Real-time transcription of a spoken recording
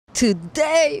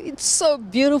today. It's so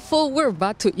beautiful. We're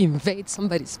about to invade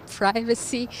somebody's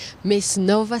privacy. Miss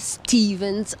Nova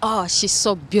Stevens. Oh, she's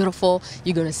so beautiful.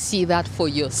 You're gonna see that for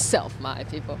yourself, my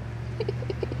people.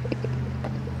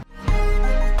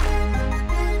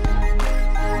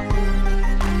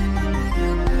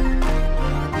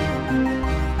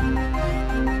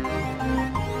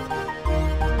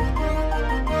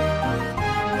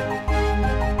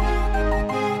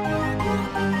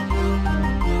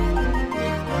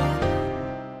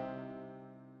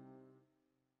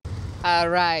 All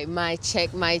right, my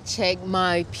check,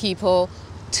 my people.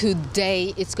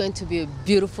 Today, it's going to be a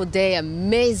beautiful day,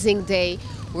 amazing day.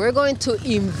 We're going to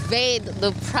invade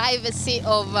the privacy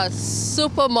of a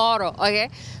supermodel, okay?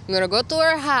 I'm gonna go to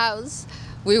her house.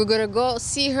 We're gonna go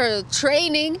see her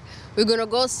training. We're gonna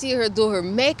go see her do her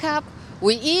makeup.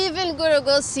 We even gonna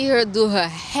go see her do her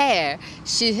hair.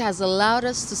 She has allowed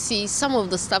us to see some of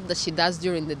the stuff that she does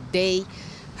during the day.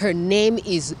 Her name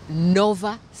is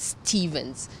Nova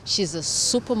Stevens. She's a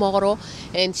supermodel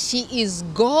and she is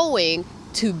going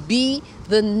to be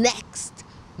the next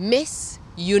Miss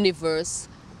Universe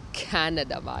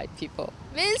Canada, my people.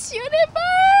 Miss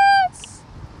Universe!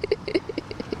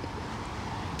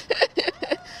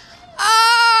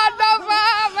 Oh,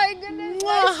 Nova, my goodness,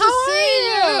 nice to see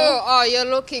you. Oh, you're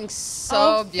looking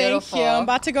so beautiful. Thank you. I'm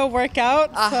about to go work out.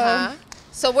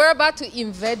 So we're about to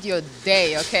invade your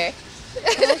day, okay?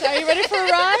 Okay, are you ready for a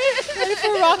ride? Ready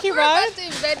for a rocky ride? We're about to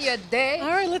invade your day. All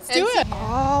right, let's do it.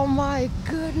 Oh my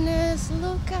goodness,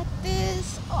 look at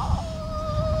this.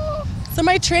 Oh. So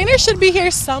my trainer should be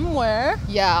here somewhere.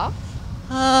 Yeah.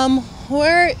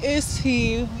 Where is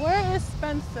he? Where is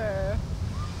Spencer?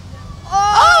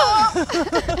 Oh!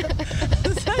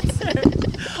 Spencer.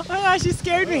 Oh my gosh, you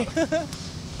scared me.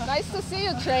 Nice to see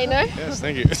you, trainer. Yes,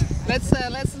 thank you.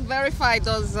 Let's verify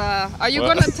those. Are you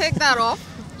gonna take that off?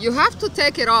 You have to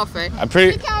take it off, eh? I'm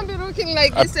pretty. You can't be looking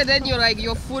like this and then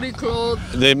you're fully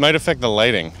clothed. They might affect the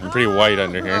lighting. I'm pretty white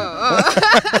under here.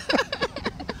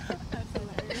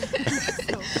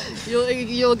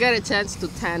 You'll get a chance to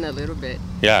tan a little bit.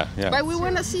 Yeah. But we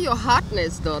want to see your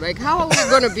hotness, though. Like, how are we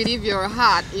gonna believe you're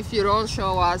hot if you don't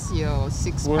show us your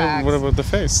six packs? What about the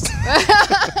face?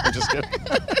 I'm just kidding.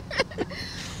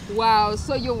 Wow.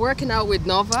 So you're working out with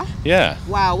Nova? Yeah.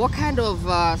 Wow. What kind of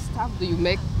stuff do you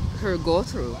make her go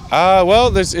through?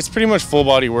 Well, it's pretty much full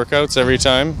body workouts every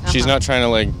time. She's not trying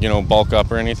to bulk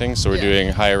up or anything, so we're doing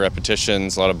higher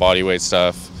repetitions, a lot of body weight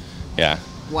stuff. Yeah.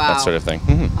 Wow. That sort of thing.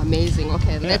 Amazing.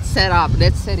 Okay, let's set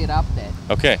it up then.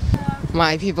 Okay.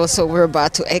 My people, so we're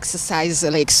about to exercise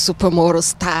like supermodel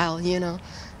style,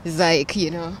 It's like,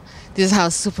 this is how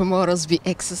supermodels be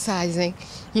exercising.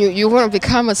 You want to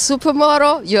become a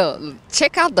supermodel? Yo,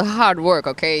 check out the hard work,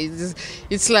 okay?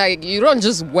 It's like you don't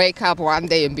just wake up one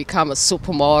day and become a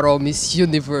supermodel, Miss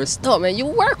Universe. No, man, you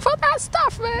work for that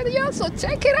stuff, man. Yeah, so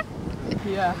check it out.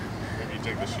 Yeah. Maybe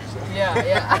take the shoes off. Yeah.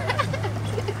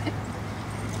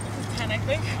 10, I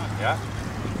think. Yeah.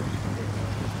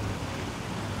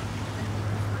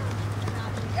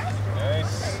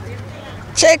 Nice.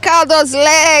 Check out those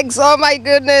legs. Oh, my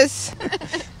goodness.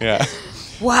 Yeah.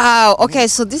 Wow. Okay,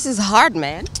 so this is hard,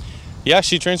 man. Yeah,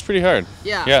 she trains pretty hard.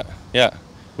 Yeah. Yeah.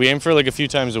 We aim for like a few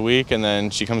times a week, and then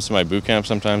she comes to my boot camp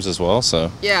sometimes as well.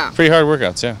 So yeah, pretty hard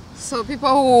workouts. Yeah. So people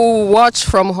who watch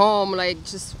from home, like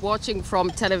just watching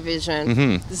from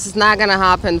television, this is not gonna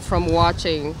happen from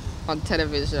watching on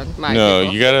television. No,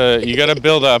 you gotta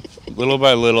build up little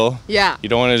by little. Yeah. You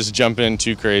don't want to just jump in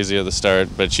too crazy at the start,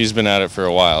 but she's been at it for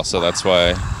a while, so that's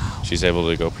why she's able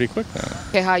to go pretty quick now.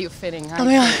 Okay, how are you feeling? Oh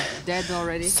my God. Dead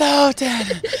already? So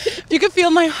dead. You can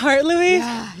feel my heart, Louise.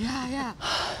 Yeah.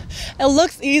 It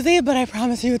looks easy, but I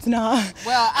promise you it's not.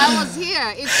 Well, I was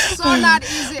here. It's so not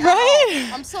easy at right?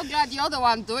 all. I'm so glad you're the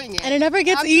one doing it. And it never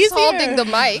gets I'm easier. just holding the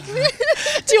mic.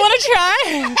 Do you want to try?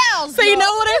 Hells so no. you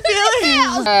know what I'm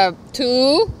feeling?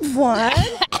 2, 1,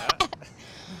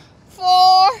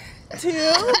 4, 2,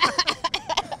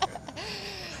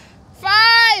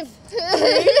 5.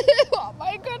 Oh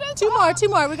my goodness. Two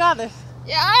more. We got this.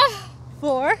 Yeah.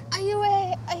 4. Are you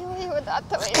away with that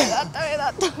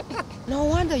way? No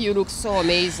wonder you look so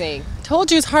amazing.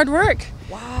 Told you it's hard work.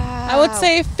 Wow. I would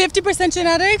say 50%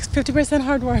 genetics, 50%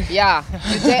 hard work. Yeah.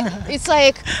 It's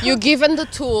like you're given the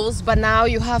tools, but now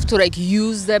you have to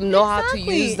use them, know how to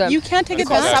use them. You can't take it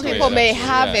because back. some people may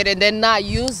have it and then not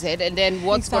use it, and then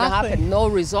what's going to happen? No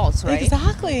results, right?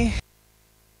 Exactly.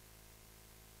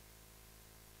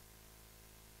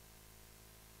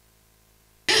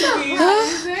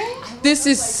 This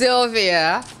is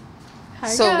Sylvia. Hi,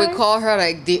 so guys. we call her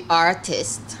like the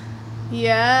artist.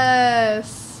 Yes.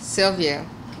 Sylvia,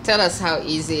 tell us how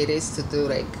easy it is to do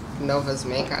Nova's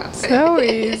makeup. So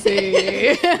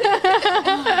easy.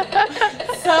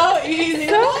 So easy.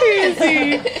 So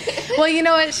easy. Well, you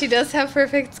know what? She does have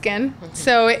perfect skin.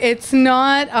 So it's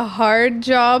not a hard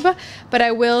job, but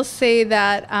I will say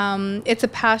that it's a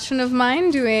passion of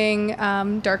mine doing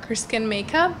darker skin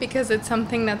makeup because it's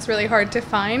something that's really hard to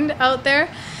find out there.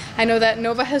 I know that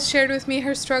Nova has shared with me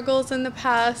her struggles in the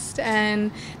past,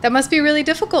 and that must be really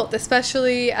difficult,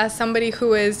 especially as somebody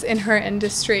who is in her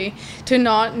industry, to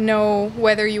not know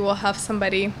whether you will have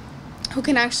somebody who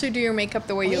can actually do your makeup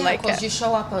the way you like it. You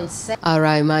show up on set. All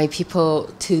right, my people,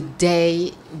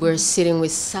 today we're sitting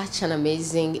with such an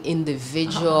amazing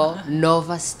individual,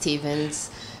 Nova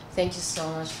Stevens. Thank you so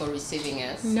much for receiving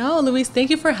us. No, Louise, thank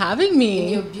you for having me.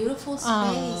 In your beautiful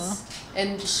space.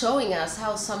 And showing us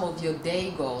how some of your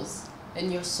day goes.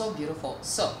 And you're so beautiful.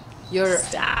 So, you're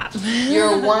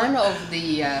one of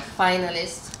the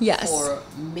finalists for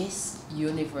Miss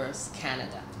Universe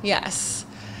Canada. Yes.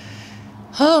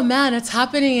 Oh man, it's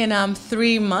happening in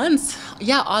 3 months.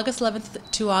 Yeah, August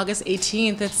 11th to August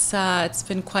 18th. It's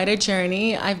been quite a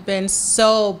journey. I've been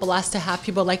so blessed to have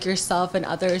people like yourself and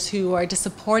others who are just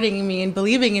supporting me and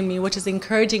believing in me, which is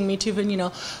encouraging me to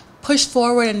even, push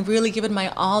forward and really give it my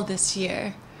all this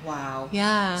year. Wow.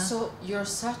 Yeah. So you're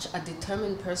such a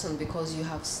determined person because you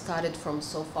have started from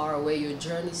so far away. Your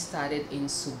journey started in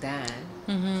Sudan.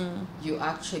 Mm-hmm. You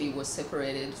actually were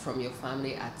separated from your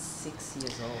family at 6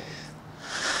 years old.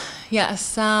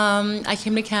 Yes, I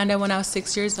came to Canada when I was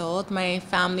 6 years old. My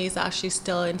family is actually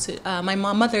still in, my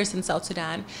mother's in South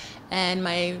Sudan, and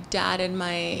my dad and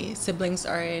my siblings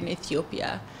are in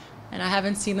Ethiopia. And I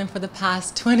haven't seen them for the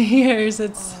past 20 years. Oh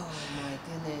my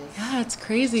goodness. Yeah, it's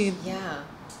crazy. Yeah.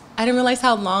 I didn't realize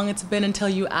how long it's been until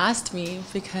you asked me,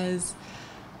 because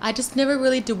I just never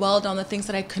really dwelled on the things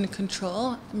that I couldn't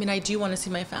control. I mean, I do want to see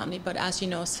my family, but as you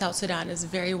know, South Sudan is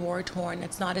very war-torn.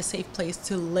 It's not a safe place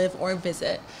to live or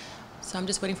visit. So I'm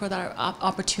just waiting for that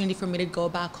opportunity for me to go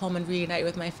back home and reunite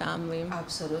with my family.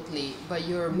 Absolutely. But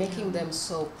you're making them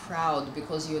so proud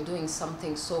because you're doing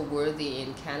something so worthy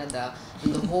in Canada,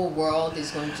 and the whole world is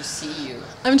going to see you.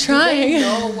 I'm trying. Do they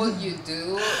know what you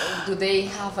do? Do they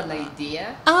have an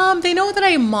idea? They know that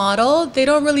I model. They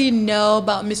don't really know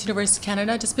about Miss Universe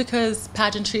Canada just because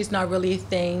pageantry is not really a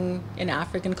thing in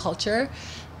African culture.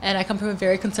 And I come from a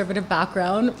very conservative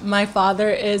background. My father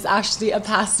is actually a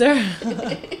pastor.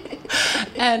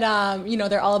 And,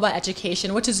 they're all about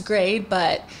education, which is great.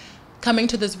 But coming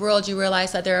to this world, you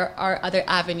realize that there are other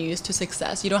avenues to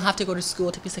success. You don't have to go to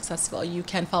school to be successful. You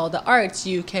can follow the arts.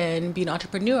 You can be an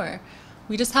entrepreneur.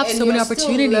 We just have so many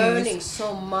opportunities. You're still learning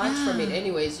so much from it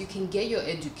anyways. You can get your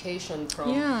education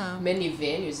from many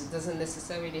venues. It doesn't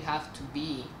necessarily have to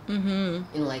be in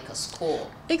like a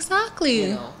school.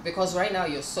 Exactly. Because right now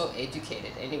you're so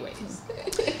educated anyways.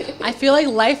 I feel like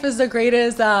life is the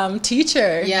greatest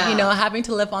teacher. Yeah. Having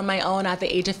to live on my own at the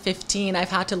age of 15, I've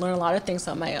had to learn a lot of things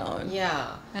on my own.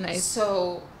 Yeah.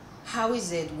 So how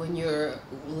is it when you're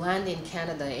landing in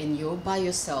Canada and you're by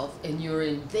yourself and you're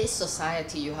in this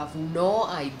society, you have no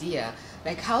idea,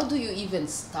 like how do you even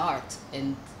start,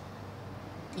 and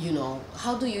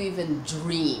how do you even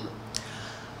dream?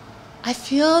 I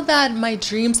feel that my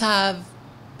dreams have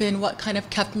been what kind of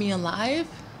kept me alive.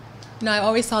 I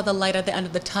always saw the light at the end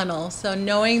of the tunnel. So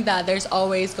knowing that there's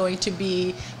always going to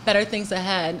be better things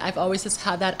ahead, I've always just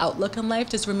had that outlook in life,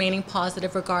 just remaining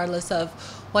positive regardless of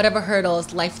whatever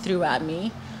hurdles life threw at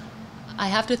me. I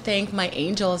have to thank my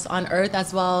angels on earth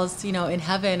as well as, in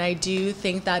heaven. I do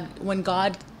think that when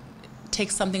God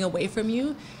takes something away from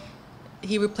you,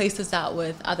 he replaces that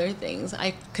with other things.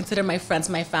 I consider my friends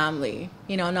my family.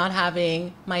 Not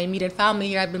having my immediate family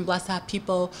here, I've been blessed to have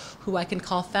people who I can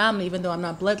call family, even though I'm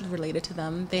not blood related to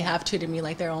them. They have treated me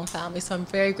like their own family, so I'm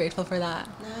very grateful for that.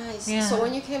 Nice. Yeah. So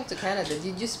when you came to Canada,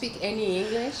 did you speak any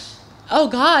English? Oh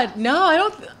God, no, I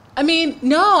don't.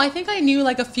 No, I think I knew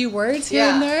like a few words here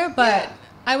and there, but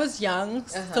I was young,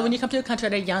 so when you come to a country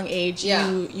at a young age,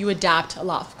 you adapt a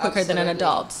lot quicker than an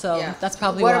adult. So that's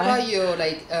probably why. What about your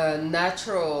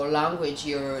natural language,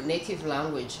 your native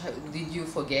language? Did you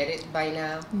forget it by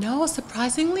now? No,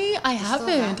 surprisingly, I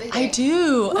haven't. I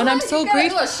do, and I'm so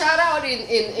grateful. Do a shout out in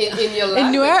your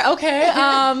language. In Nuer, okay.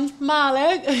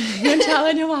 Malek,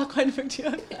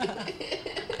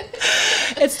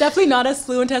 It's definitely not as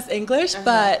fluent as English,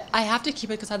 but I have to keep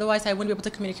it because otherwise I wouldn't be able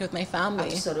to communicate with my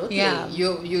family. Absolutely. Yeah.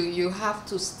 You have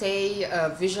to stay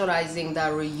visualizing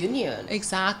that reunion.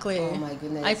 Exactly. Oh my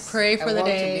goodness. I pray for the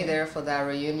day. I want to be there for that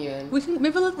reunion. We can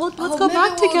maybe let's go maybe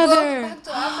back we'll together. Go back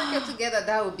to Africa together.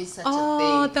 That would be such a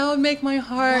Oh, thing. that would make my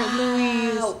heart,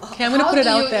 Louise. Okay, I'm gonna How put it do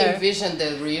out you there. envision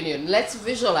the reunion? Let's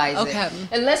visualize Okay. it,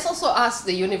 and let's also ask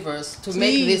the universe to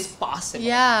make this possible.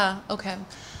 Yeah. Okay.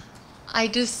 I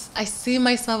see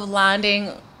myself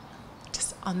landing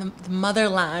just on the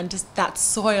motherland, just that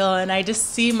soil, and I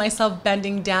just see myself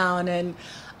bending down, and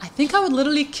I think I would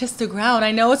literally kiss the ground.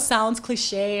 I know it sounds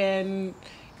cliche,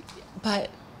 but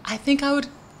I think I would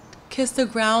kiss the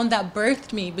ground that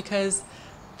birthed me because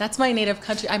that's my native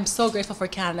country. I'm so grateful for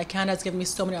Canada. Canada has given me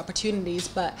so many opportunities,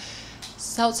 but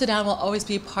South Sudan will always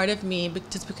be a part of me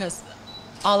just because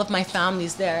all of my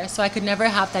family's there. So I could never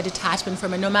have that detachment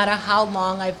from it, no matter how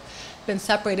long I've been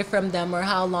separated from them or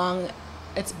how long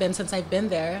it's been since I've been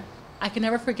there. I can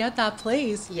never forget that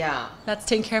place. Yeah. That's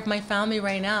taking care of my family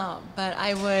right now. But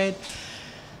I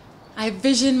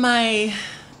vision my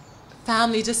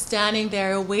family just standing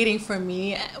there waiting for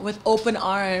me with open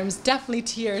arms, definitely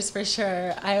tears for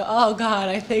sure. Oh God,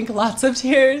 I think lots of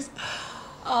tears.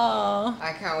 Oh.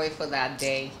 I can't wait for that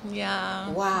day. Yeah.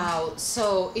 Wow.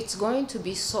 So it's going to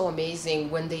be so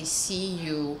amazing when they see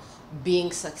you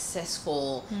being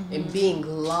successful and being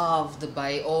loved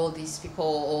by all these people,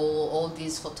 all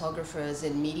these photographers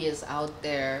and medias out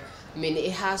there. I mean,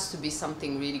 it has to be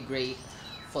something really great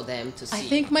for them to see. I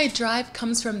think my drive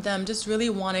comes from them just really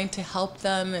wanting to help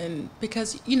them, and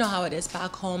because you know how it is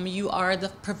back home, you are the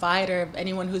provider of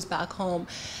anyone who's back home.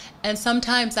 And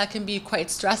sometimes that can be quite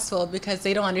stressful because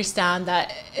they don't understand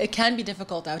that it can be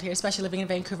difficult out here, especially living in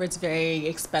Vancouver. It's very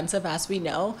expensive, as we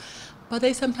know. But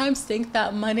they sometimes think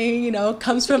that money,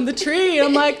 comes from the tree.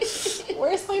 I'm like,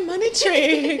 where's my money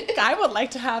tree? I would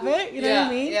like to have it. You know what I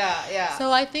mean? Yeah. So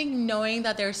I think knowing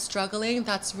that they're struggling,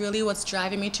 that's really what's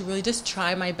driving me to really just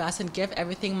try my best and give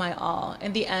everything my all.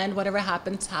 In the end, whatever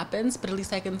happens, happens. But at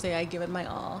least I can say I give it my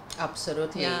all.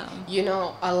 Absolutely. Yeah.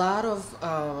 A lot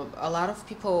of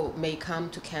people may come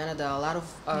to Canada. A lot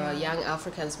of young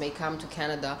Africans may come to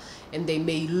Canada, and they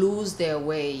may lose their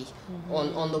way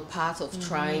on the path of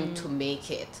trying to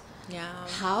make it. Yeah.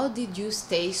 How did you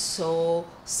stay so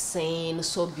sane,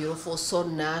 so beautiful, so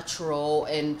natural,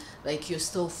 and like you're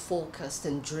still focused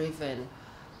and driven?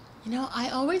 I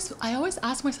always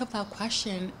ask myself that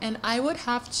question, and I would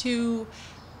have to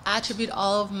attribute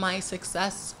all of my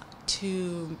success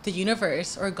to the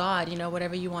universe or God,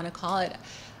 whatever you want to call it.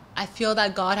 I feel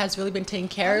that God has really been taking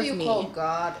care of me. How do you call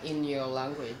God in your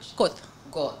language? God.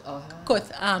 God. Koth,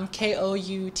 Kouth.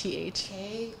 Kouth.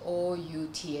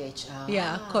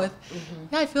 Yeah, Koth.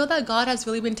 Yeah, I feel that God has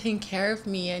really been taking care of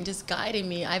me and just guiding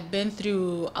me. I've been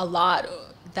through a lot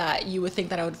that you would think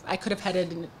that I could have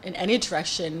headed in any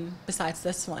direction besides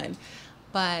this one.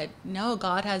 But no,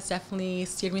 God has definitely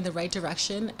steered me in the right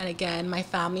direction. And again, my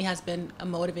family has been a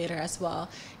motivator as well.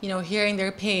 Hearing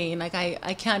their pain, like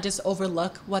I can't just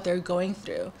overlook what they're going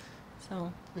through.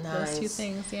 So nice. Those two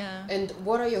things, yeah. And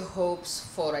what are your hopes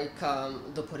for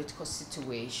the political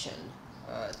situation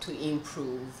to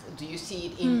improve? Do you see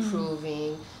it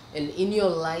improving? And in your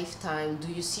lifetime,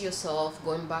 do you see yourself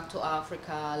going back to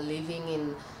Africa, living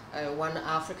in one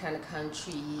African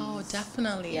country? Oh,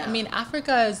 definitely. Yeah. I mean,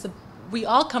 Africa we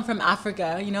all come from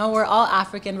Africa, we're all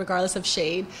African regardless of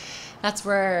shade. That's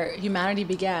where humanity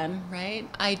began, right?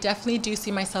 I definitely do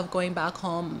see myself going back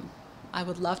home. I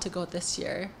would love to go this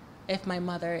year if my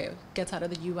mother gets out of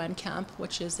the UN camp,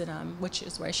 which is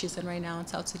where she's in right now in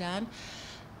South Sudan.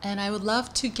 And I would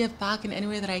love to give back in any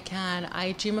way that I can.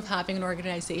 I dream of having an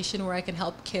organization where I can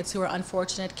help kids who are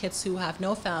unfortunate, kids who have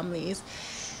no families,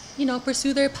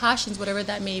 pursue their passions, whatever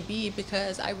that may be,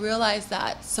 because I realize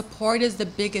that support is the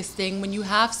biggest thing. When you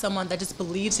have someone that just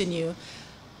believes in you,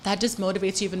 that just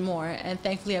motivates you even more. And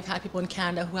thankfully, I've had people in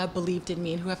Canada who have believed in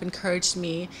me and who have encouraged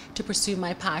me to pursue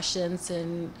my passions.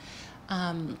 And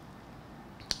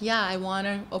I want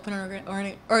to open an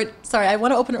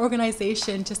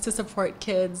organization just to support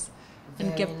kids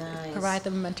and provide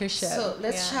them mentorship. So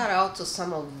let's shout out to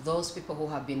some of those people who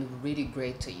have been really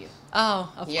great to you.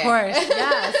 Oh, of course,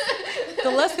 yes. The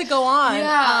list could go on.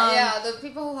 The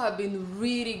people who have been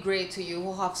really great to you,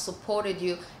 who have supported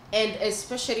you, and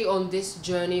especially on this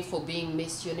journey for being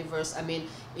Miss Universe. I mean,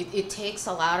 it takes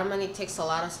a lot of money, it takes a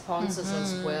lot of sponsors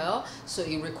as well, so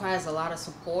it requires a lot of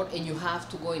support, and you have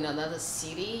to go in another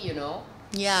city,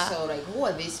 Yeah. So who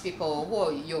are these people? Who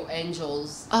are your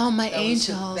angels? Oh, my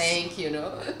angels. Thank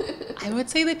I would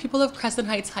say the people of Crescent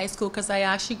Heights High School, because I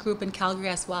actually grew up in Calgary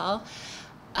as well.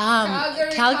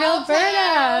 Calgary,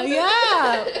 Alberta.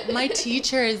 Yeah. My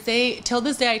teachers, till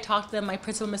this day I talk to them. My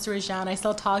principal, Mr. Rajan, I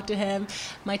still talk to him.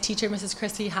 My teacher, Mrs.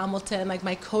 Christy Hamilton, like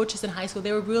my coaches in high school,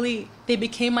 they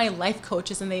became my life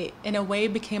coaches, and they, in a way,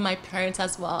 became my parents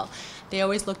as well. They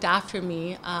always looked after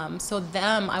me. So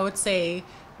them, I would say,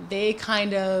 they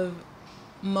kind of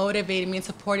motivated me and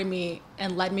supported me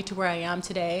and led me to where I am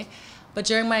today. But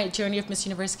during my journey of Miss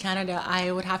Universe Canada,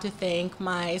 I would have to thank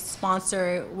my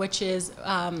sponsor, which is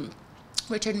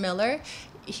Richard Miller.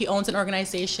 He owns an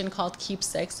organization called Keep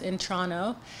Six in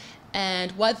Toronto.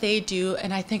 And what they do,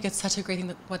 and I think it's such a great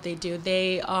thing, what they do,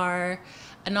 they are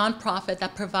a nonprofit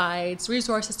that provides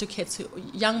resources to kids,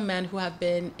 young men who have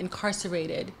been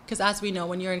incarcerated. Because as we know,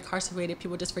 when you're incarcerated,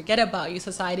 people just forget about you.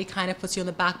 Society kind of puts you on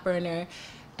the back burner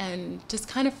and just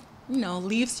kind of,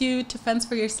 leaves you to fence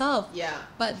for yourself. Yeah.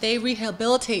 But they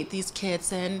rehabilitate these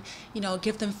kids and,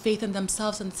 give them faith in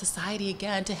themselves and society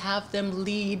again, to have them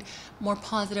lead more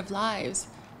positive lives.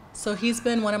 So he's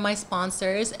been one of my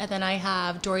sponsors. And then I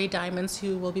have Dory Diamonds,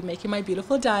 who will be making my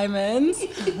beautiful diamonds.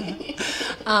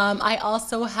 I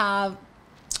also have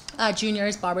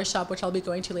Junior's Barbershop, which I'll be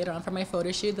going to later on for my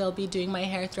photo shoot. They'll be doing my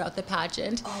hair throughout the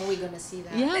pageant. Oh, we're going to see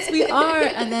that. Yes, we are.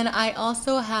 And then I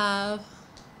also have...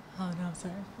 Oh, no,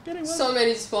 sorry. So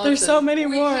many sponsors. There's so many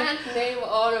more. We can't name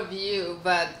all of you,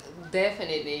 but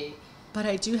definitely. But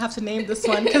I do have to name this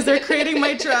one because they're creating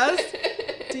my dress.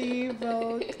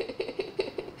 Devote.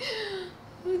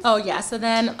 Oh, yeah. So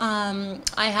then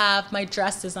I have my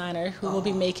dress designer who will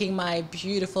be making my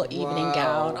beautiful evening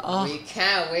gown. Oh, we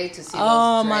can't wait to see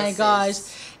those dresses. My gosh.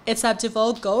 It's at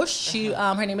Devote Ghost.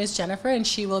 Her name is Jennifer, and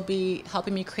she will be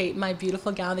helping me create my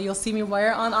beautiful gown that you'll see me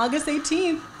wear on August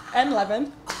 18th and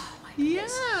 11th.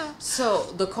 Yeah.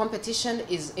 So the competition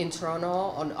is in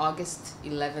Toronto on August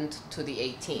 11th to the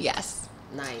 18th. Yes.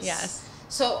 Nice. Yes.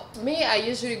 So me, I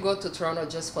usually go to Toronto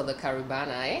just for the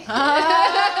Caribana, eh?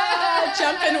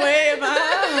 Jump and wave,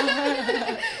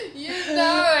 You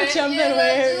know it. Jump and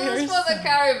wave. Just for the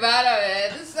Caribana,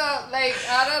 man. So,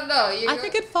 I don't know. I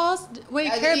think it falls...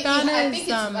 Wait, Caribana I think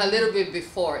it's a little bit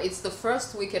before. It's the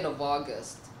first weekend of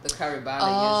August, the Caribana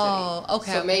usually. Oh,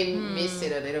 okay. So maybe miss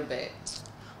it a little bit.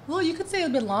 Well, you could say a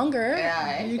bit longer.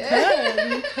 Yeah. You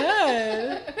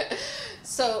could.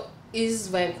 So, is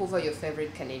Vancouver your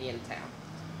favorite Canadian town?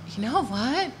 You know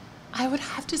what? I would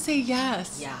have to say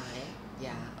yes. Yeah.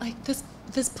 Yeah. Like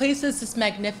this place is just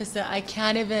magnificent. I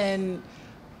can't even...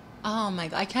 Oh my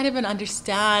God. I can't even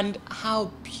understand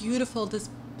how beautiful this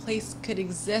place could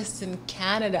exist in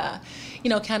Canada.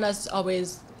 Canada's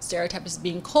always stereotyped as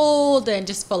being cold and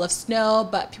just full of snow,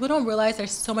 but people don't realize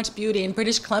there's so much beauty in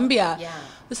British Columbia. Yeah.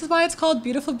 This is why it's called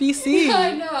beautiful BC.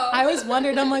 I know. I always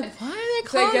wondered, I'm like, why are they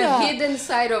called It's like a hidden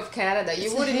side of Canada.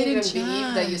 You wouldn't even gem.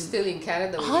 believe that you're still in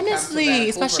Canada when Honestly, you come to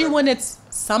especially Vancouver. when it's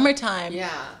summertime.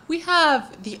 Yeah. We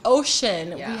have the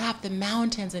ocean. Yeah. We have the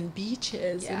mountains and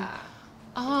beaches. Yeah.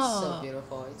 And, It's so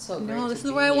beautiful. It's so great. No, this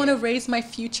is where I want to raise my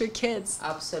future kids.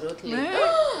 Absolutely.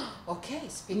 Right? Okay,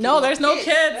 speaking No, of there's no kids.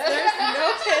 There's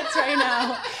no kids right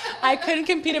now. I couldn't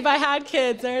compete if I had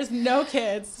kids. There's no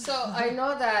kids. So I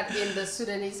know that in the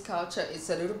Sudanese culture, it's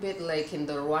a little bit like in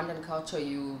the Rwandan culture,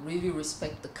 you really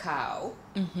respect the cow.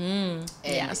 Mm-hmm.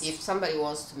 And if somebody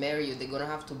wants to marry you, they're going to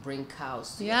have to bring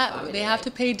cows to your family, they have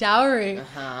to pay dowry.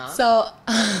 Uh-huh. So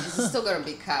Is it still going to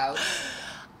be cows?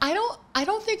 I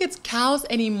don't think it's cows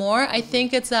anymore. I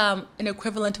think it's an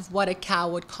equivalent of what a cow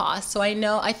would cost. So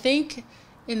I think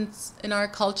in our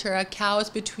culture, a cow is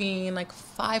between like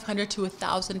 $500 to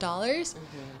 $1,000,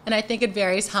 and I think it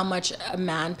varies how much a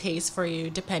man pays for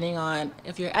you depending on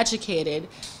if you're educated,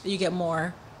 you get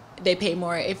more. They pay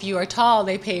more. If you are tall,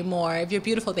 they pay more. If you're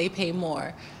beautiful, they pay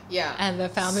more. Yeah. And the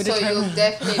family So determines. you'll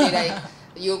definitely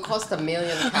you'll cost $1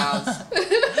 million cows.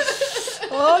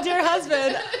 Oh, dear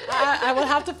husband, I will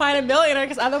have to find a millionaire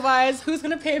because otherwise, who's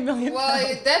going to pay $1 million? Well,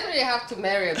 you definitely have to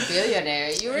marry a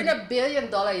billionaire. You're in $1 billion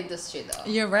industry, though.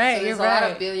 You're right. So there's a lot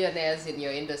of billionaires in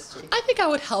your industry. I think I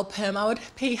would help him. I would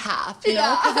pay half,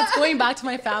 because it's going back to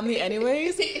my family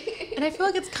anyways. And I feel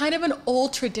like it's kind of an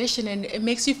old tradition, and it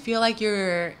makes you feel like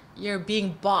you're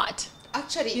being bought.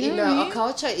 Actually, in our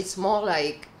culture, it's more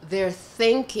like they're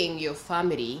thanking your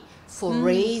family for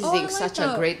raising such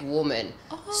a great woman.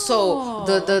 So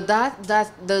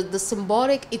the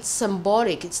symbolic, it's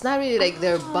symbolic. It's not really like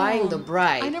they're buying the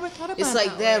bride. I never thought about it. It's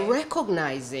like that they're way.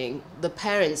 recognizing the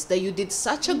parents that you did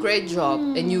such a great job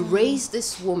and you raised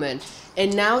this woman,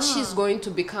 and now she's going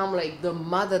to become like the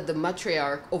mother, the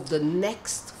matriarch of the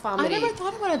next family. I never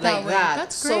thought about it like that way. that.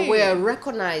 That's So great. we're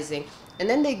recognizing, and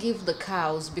then they give the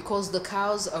cows because the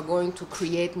cows are going to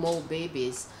create more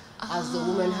babies. as the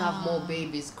women have more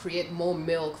babies, create more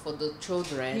milk for the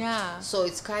children. Yeah. So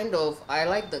it's kind of, I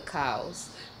like the cows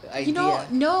idea. You know,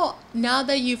 no, now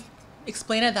that you've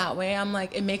explained it that way, I'm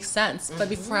like, it makes sense. But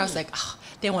before I was like, oh,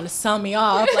 they want to sell me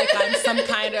off like I'm some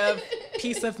kind of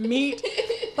piece of meat.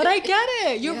 But I get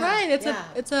it. You're right.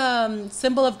 It's a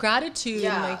symbol of gratitude.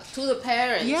 Yeah, Like, to the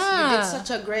parents. Yeah. You did such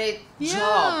a great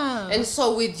job. And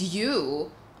so with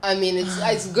you, I mean,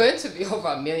 it's going to be over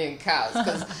 1 million cows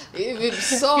because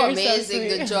it's so You're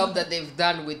amazing so the job that they've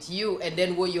done with you and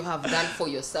then what you have done for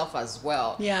yourself as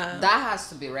well. Yeah. That has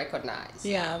to be recognized.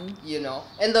 Yeah. You know,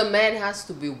 and the man has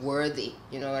to be worthy.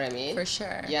 You know what I mean? For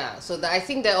sure. Yeah. So I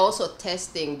think they're also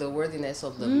testing the worthiness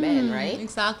of the men, right?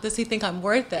 Exactly. Does he think I'm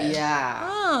worth it? Yeah.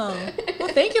 Oh, well,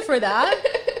 thank you for that.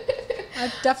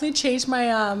 I've definitely changed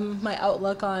my my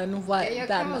outlook on what Get your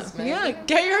that cows, means. man. Yeah,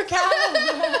 get your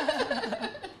cows.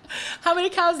 How many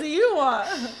cows do you want?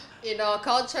 You know,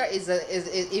 culture is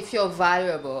if you're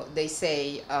valuable, they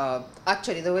say,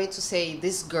 actually the way to say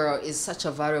this girl is such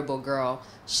a valuable girl,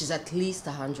 she's at least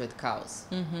 100 cows.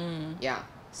 Mm-hmm. Yeah.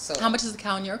 So How much is a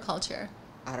cow in your culture?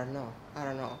 I don't know,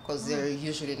 because they're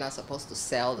usually not supposed to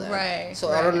sell them. Right,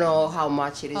 So I don't know how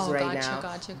much it is Oh, right gotcha, now.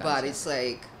 gotcha. But it's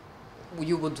like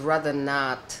you would rather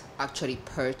not actually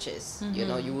purchase. You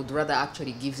know, you would rather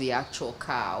actually give the actual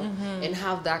cow and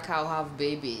have that cow have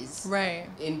babies. Right.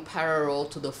 In parallel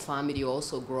to the family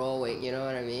also growing, you know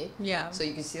what I mean? Yeah. So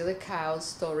you can see the cow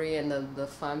story and the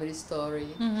family story,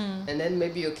 and then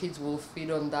maybe your kids will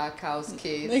feed on that cow's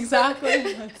kids.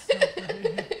 Exactly. That's so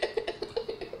funny.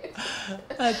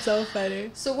 That's so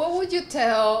funny. So what would you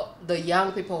tell the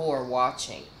young people who are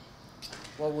watching?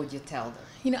 What would you tell them?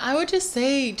 You know, I would just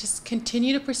say, just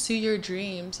continue to pursue your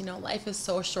dreams. You know, life is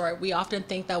so short. We often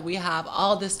think that we have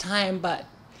all this time, but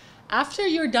after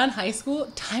you're done high school,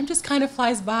 time just kind of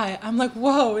flies by. I'm like,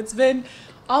 whoa, it's been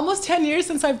almost 10 years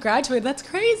since I've graduated. That's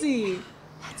crazy.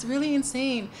 That's really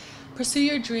insane. Pursue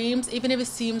your dreams, even if it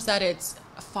seems that it's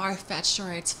far-fetched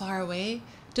or it's far away.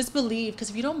 Just believe,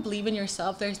 because if you don't believe in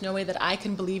yourself, there's no way that I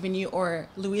can believe in you or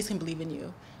Louise can believe in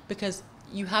you, because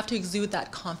you have to exude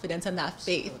that confidence and that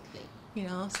faith. Absolutely. You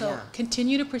know, so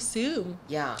continue to pursue.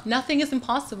 Yeah. Nothing is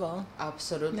impossible.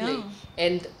 Absolutely. No.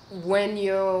 And when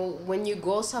you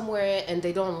go somewhere and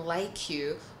they don't like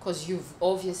you, because you've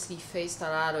obviously faced a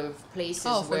lot of places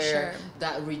where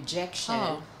that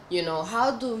rejection, you know,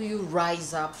 how do you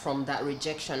rise up from that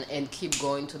rejection and keep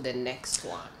going to the next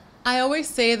one? I always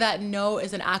say that NO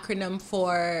is an acronym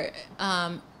for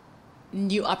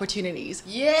new opportunities.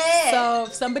 Yeah. So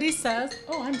if somebody says,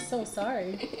 oh, I'm so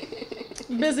sorry.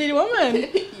 Busy woman.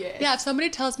 Yes. Yeah, if somebody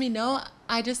tells me no,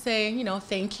 I just say, you know,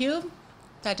 thank you.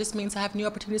 That just means I have new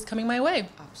opportunities coming my way.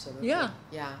 Absolutely. Yeah.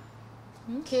 Yeah.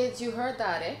 Kids, you heard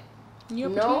that, eh? New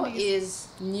No opportunities. is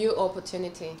new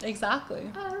opportunity.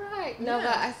 Exactly. All right. Now,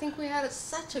 I think we had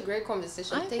such a great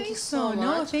conversation. I Thank think you so much.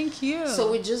 No, thank you. So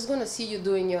we're just going to see you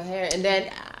doing your hair. And then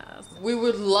Yes. we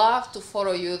would love to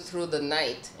follow you through the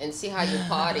night and see how you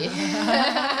party.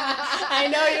 I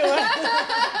know you would.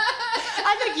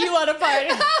 I think you want to party.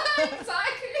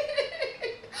 Exactly.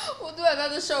 We'll do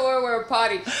another show where we're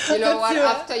party. You know what?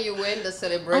 Let's do it. After you win the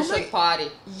celebration party.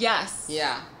 Yes.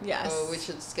 Yeah. Yes. We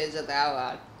should schedule that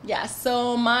one. Yes.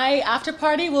 So my after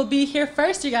party will be here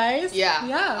first, you guys. Yeah.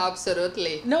 Yeah.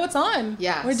 Absolutely. No, it's on.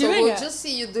 Yeah. We're so doing we'll it. just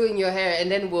see you doing your hair and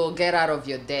then we'll get out of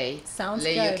your day. Sounds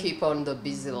Let good. you keep on the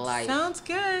busy life. Sounds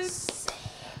good.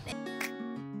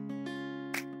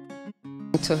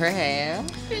 To her hair.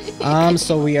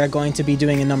 So we are going to be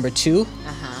doing a number 2.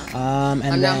 Uh-huh. And A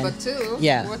then, number 2?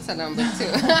 Yeah. What's a number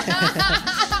 2?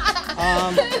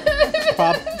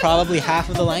 Probably half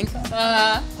of the length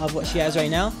of what she has right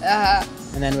now.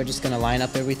 And then we're just gonna line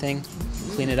up everything,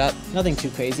 clean it up. Nothing too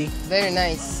crazy. Very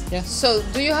nice. Yeah. So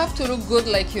do you have to look good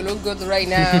like you look good right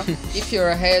now? If you're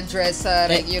a hairdresser,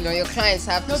 like, you know, your clients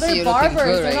have to No, see they're you looking barbers.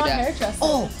 good They're right not now. hairdressers.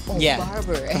 Oh, Yeah.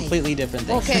 barber. eh? Completely different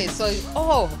thing. Okay, so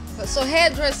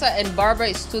hairdresser and barber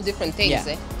is 2 different things,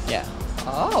 Yeah. eh? Yeah.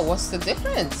 Oh, what's the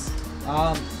difference?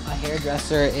 A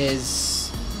hairdresser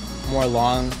is more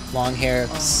long hair,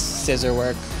 scissor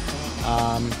work.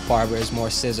 Barber is more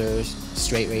scissors,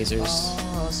 straight razors.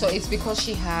 Oh, so it's because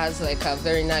she has like a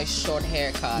very nice short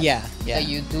haircut. Yeah. That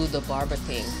you do the barber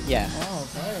thing. Yeah. Oh,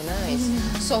 very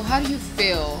nice. So how do you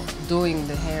feel doing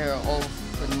the hair of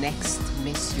the next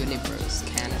Miss Universe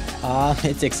Canada?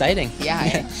 It's exciting. Yeah.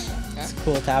 eh? It's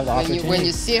cool to have the opportunity. When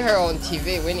you see her on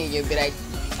TV winning, you'll be like,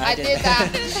 I did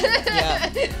that.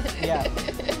 Yeah.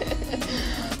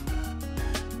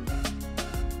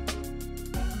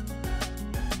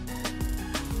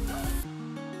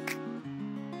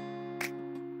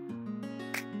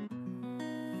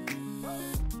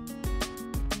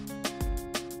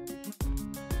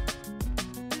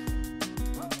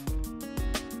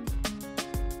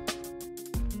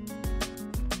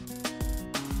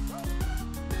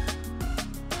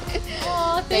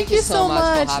 Thank you so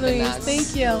much, for having Louise. us.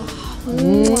 Thank you.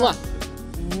 Mwah.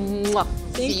 Mwah.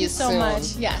 Thank See you so soon.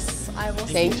 much. Yes, I will.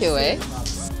 Thank see you, soon.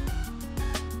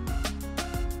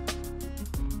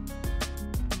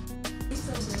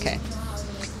 Okay.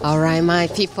 All right, my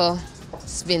people.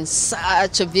 It's been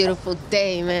such a beautiful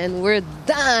day, man. We're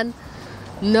done.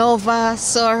 Nova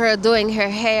saw her doing her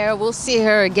hair. We'll see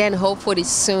her again hopefully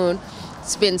soon.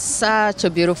 It's been such a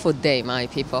beautiful day, my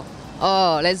people.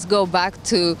 Oh, let's go back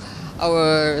to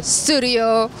our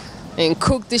studio and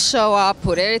cook the show up,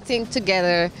 put everything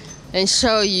together, and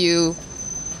show you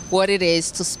what it is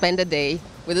to spend a day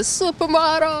with a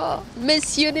supermodel,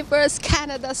 Miss Universe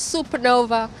Canada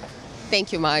Supernova.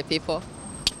 Thank you, my people.